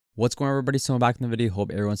What's going on, everybody? So I'm back in the video.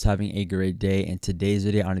 Hope everyone's having a great day. In today's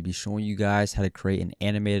video, I'm going to be showing you guys how to create an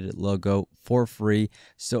animated logo for free.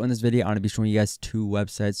 So in this video, I'm going to be showing you guys two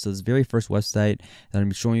websites. So this very first website that I'm going to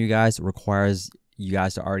be showing you guys requires you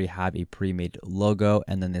guys to already have a pre-made logo,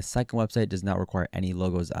 and then the second website does not require any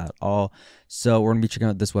logos at all. So we're going to be checking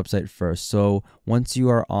out this website first. So once you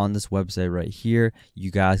are on this website right here,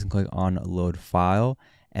 you guys can click on load file,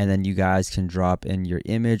 and then you guys can drop in your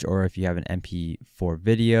image, or if you have an MP4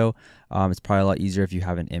 video, it's probably a lot easier if you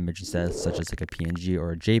have an image instead, such as like a PNG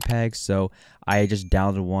or a JPEG. So I just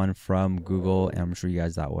downloaded one from Google, and I'm gonna show you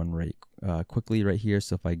guys that one right quickly right here.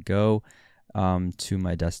 So if I go to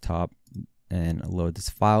my desktop and load this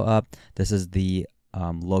file up, this is the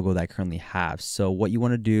logo that I currently have. So what you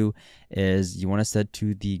want to do is you want to set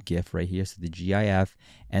to the GIF right here, so the GIF,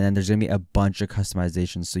 and then there's going to be a bunch of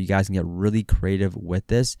customizations, so you guys can get really creative with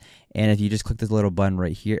this. And if you just click this little button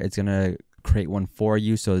right here, it's going to create one for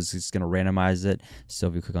you, so it's just going to randomize it. So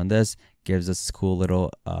if you click on this, gives us this cool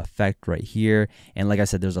little effect right here. And like I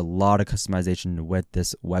said, there's a lot of customization with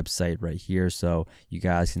this website right here, so you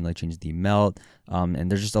guys can like change the melt, and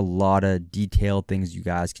there's just a lot of detailed things you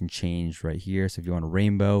guys can change right here. So if you want a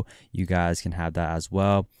rainbow, you guys can have that as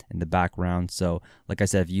well in the background. So like I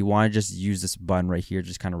said, if you want to just use this button right here,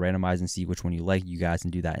 just kind of randomize and see which one you like, you guys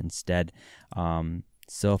can do that instead.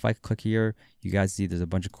 So if I click here, you guys see there's a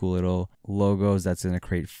bunch of cool little logos that's going to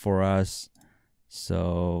create for us.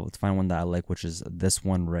 So let's find one that I like, which is this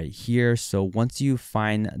one right here. So once you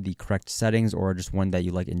find the correct settings, or just one that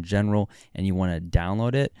you like in general, and you want to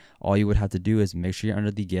download it, all you would have to do is make sure you're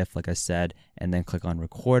under the GIF, like I said, and then click on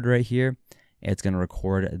record right here. It's going to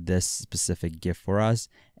record this specific GIF for us,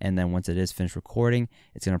 and then once it is finished recording,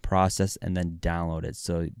 it's going to process and then download it.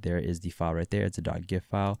 So there is the file right there. It's a .gif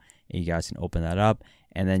file, and you guys can open that up,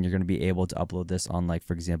 and then you're going to be able to upload this on, like,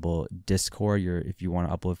 for example, Discord. If you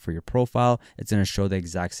want to upload for your profile, it's going to show the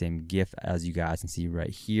exact same GIF as you guys can see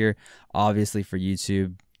right here. Obviously for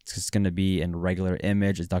YouTube, it's just going to be in regular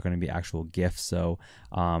image. It's not going to be actual GIF. So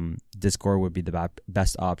Discord would be the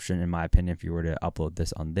best option, in my opinion, if you were to upload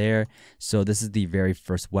this on there. So this is the very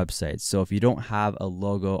first website. So if you don't have a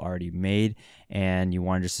logo already made and you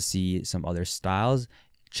want just to see some other styles,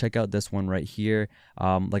 check out this one right here.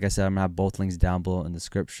 Like I said, I'm gonna have both links down below in the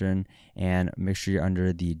description, and make sure you're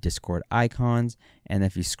under the Discord icons. And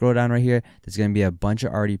if you scroll down right here, there's gonna be a bunch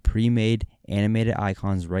of already pre-made animated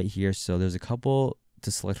icons right here. So there's a couple to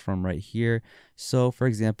select from right here. So for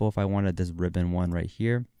example, if I wanted this ribbon one right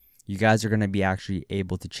here, you guys are going to be actually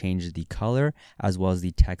able to change the color as well as the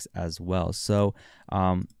text as well. So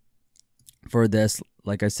for this,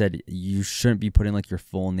 like I said, you shouldn't be putting like your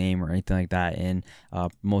full name or anything like that in.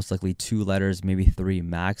 Most likely 2 letters, maybe 3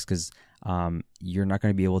 max, because you're not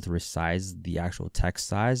going to be able to resize the actual text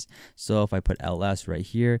size. So if I put LS right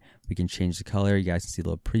here, we can change the color. You guys can see a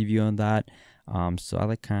little preview on that. So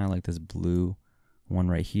I kind of like this blue one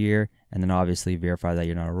right here, and then obviously verify that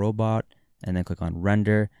you're not a robot, and then click on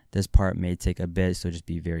render. This part may take a bit, so just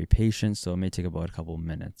be very patient. So it may take about a couple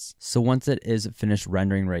minutes. So once it is finished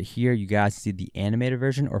rendering right here, you guys see the animated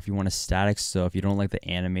version, or if you want a static. So if you don't like the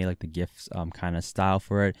anime, like the GIF kind of style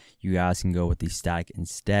for it, you guys can go with the static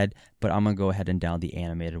instead. But I'm gonna go ahead and download the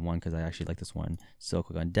animated one because I actually like this one. So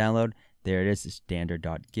click on download. There it is, the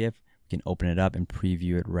standard.gif. Can open it up and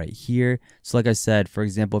preview it right here. So like I said, for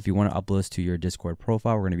example, if you want to upload this to your Discord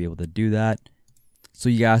profile, we're going to be able to do that. So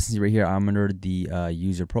you guys can see right here, I'm under the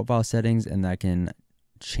user profile settings, and I can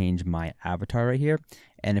change my avatar right here.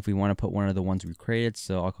 And if we want to put one of the ones we created,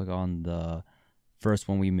 so I'll click on the first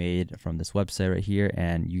one we made from this website right here,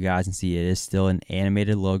 and you guys can see it is still an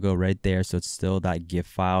animated logo right there. So it's still that GIF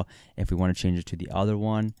file. If we want to change it to the other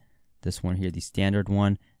one, this one here, the standard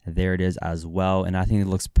one, there it is as well. And I think it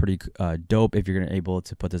looks pretty dope if you're gonna able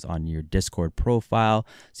to put this on your Discord profile.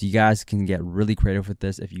 So you guys can get really creative with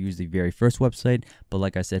this if you use the very first website. But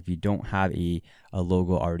like I said, if you don't have a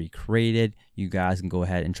logo already created, you guys can go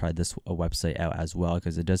ahead and try this website out as well,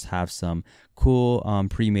 because it does have some cool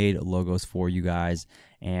pre-made logos for you guys.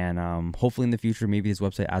 And hopefully in the future, maybe this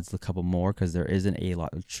website adds a couple more, because there isn't a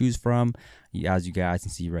lot to choose from, as you guys can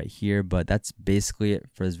see right here. But that's basically it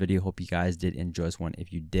for this video. Hope you guys did enjoy this one.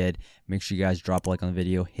 If you did, make sure you guys drop a like on the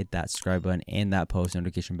video, hit that subscribe button and that post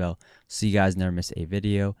notification bell so you guys never miss a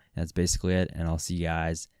video. And that's basically it, and I'll see you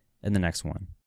guys in the next one.